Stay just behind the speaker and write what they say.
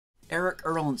Eric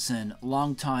Erlandson,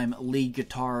 longtime lead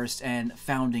guitarist and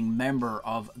founding member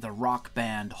of the rock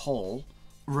band Hole,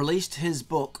 released his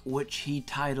book, which he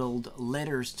titled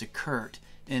Letters to Kurt,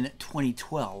 in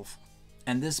 2012.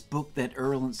 And this book that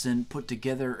Erlandson put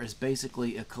together is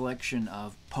basically a collection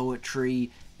of poetry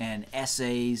and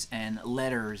essays and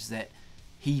letters that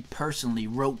he personally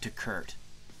wrote to Kurt.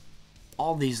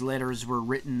 All these letters were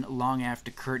written long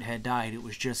after Kurt had died. It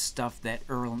was just stuff that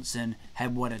Erlandson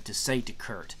had wanted to say to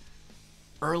Kurt.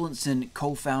 Erlandson,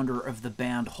 co-founder of the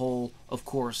band Hole, of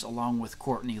course, along with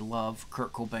Courtney Love,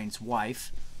 Kurt Cobain's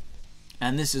wife.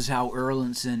 And this is how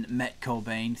Erlandson met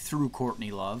Cobain, through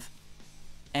Courtney Love.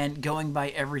 And going by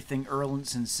everything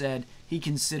Erlandson said, he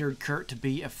considered Kurt to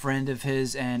be a friend of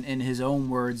his, and in his own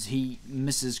words, he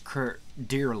misses Kurt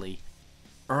dearly.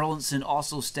 Erlandson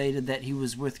also stated that he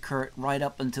was with Kurt right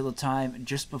up until the time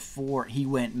just before he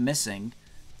went missing.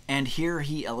 And here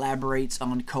he elaborates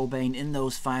on Cobain in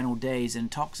those final days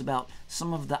and talks about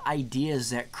some of the ideas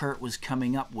that Kurt was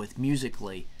coming up with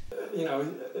musically. You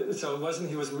know, so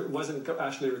he wasn't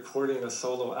actually recording a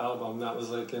solo album. That was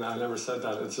like, you know, I never said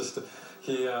that. It's just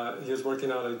he was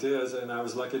working out ideas, and I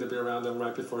was lucky to be around him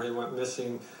right before he went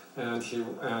missing. And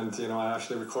you know, I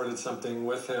actually recorded something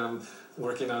with him,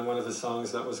 working on one of his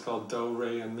songs that was called Do,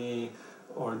 Re, and Me,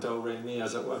 or Do, Re, Mi,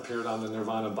 as it appeared on the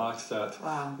Nirvana box set.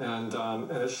 Wow.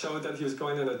 And it showed that he was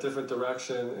going in a different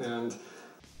direction. And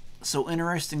so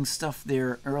interesting stuff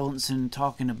there. Erlandson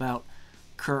talking about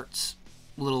Kurt's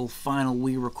little final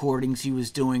wee recordings he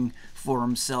was doing for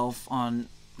himself on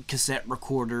cassette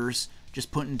recorders,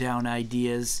 just putting down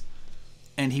ideas.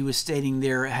 And he was stating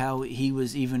there how he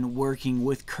was even working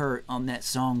with Kurt on that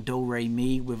song Do, Re,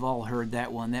 Mi. We've all heard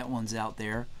that one. That one's out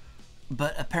there.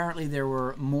 But apparently there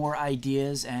were more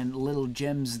ideas and little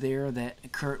gems there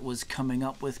that Kurt was coming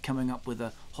up with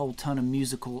a whole ton of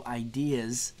musical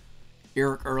ideas.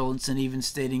 Eric Erlandson even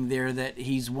stating there that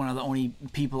he's one of the only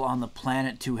people on the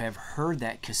planet to have heard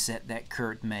that cassette that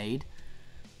Kurt made.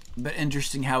 But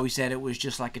interesting how he said it was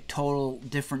just like a total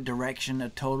different direction, a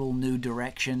total new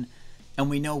direction. And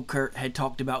we know Kurt had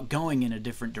talked about going in a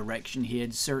different direction. He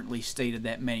had certainly stated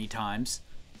that many times.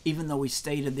 Even though he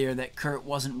stated there that Kurt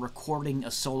wasn't recording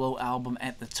a solo album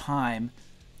at the time,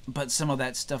 but some of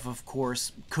that stuff, of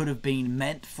course, could have been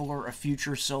meant for a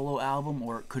future solo album,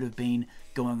 or it could have been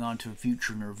going on to a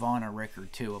future Nirvana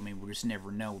record too. I mean, we just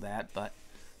never know that.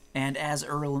 And as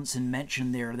Erlandson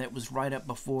mentioned there, that was right up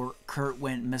before Kurt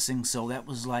went missing, so that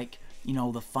was like, you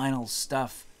know, the final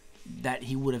stuff that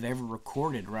he would have ever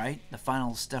recorded, right? The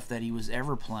final stuff that he was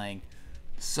ever playing.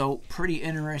 So, pretty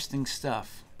interesting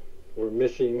stuff.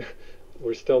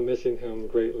 We're still missing him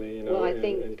greatly, you know, well, and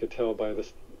you could tell by the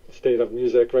state of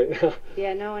music right now.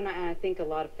 Yeah, no, and I think a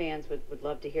lot of fans would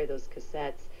love to hear those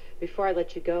cassettes. Before I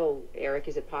let you go, Eric,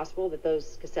 is it possible that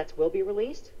those cassettes will be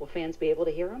released? Will fans be able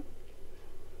to hear them?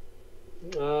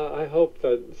 I hope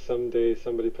that someday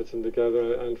somebody puts them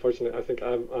together. Unfortunately, I think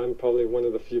I'm probably one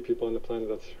of the few people on the planet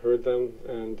that's heard them,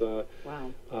 and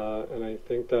wow. And I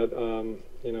think that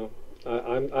you know,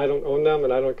 I don't own them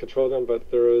and I don't control them,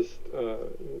 but there are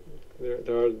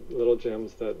little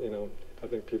gems that, you know, I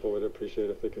think people would appreciate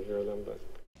if they could hear them. But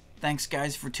thanks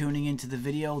guys for tuning into the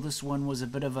video. This one was a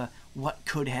bit of a what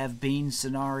could have been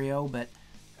scenario, but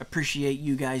appreciate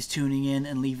you guys tuning in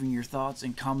and leaving your thoughts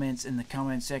and comments in the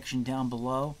comment section down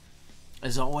below.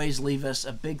 As always, leave us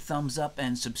a big thumbs up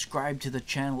and subscribe to the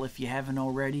channel if you haven't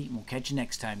already. We'll catch you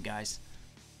next time, guys.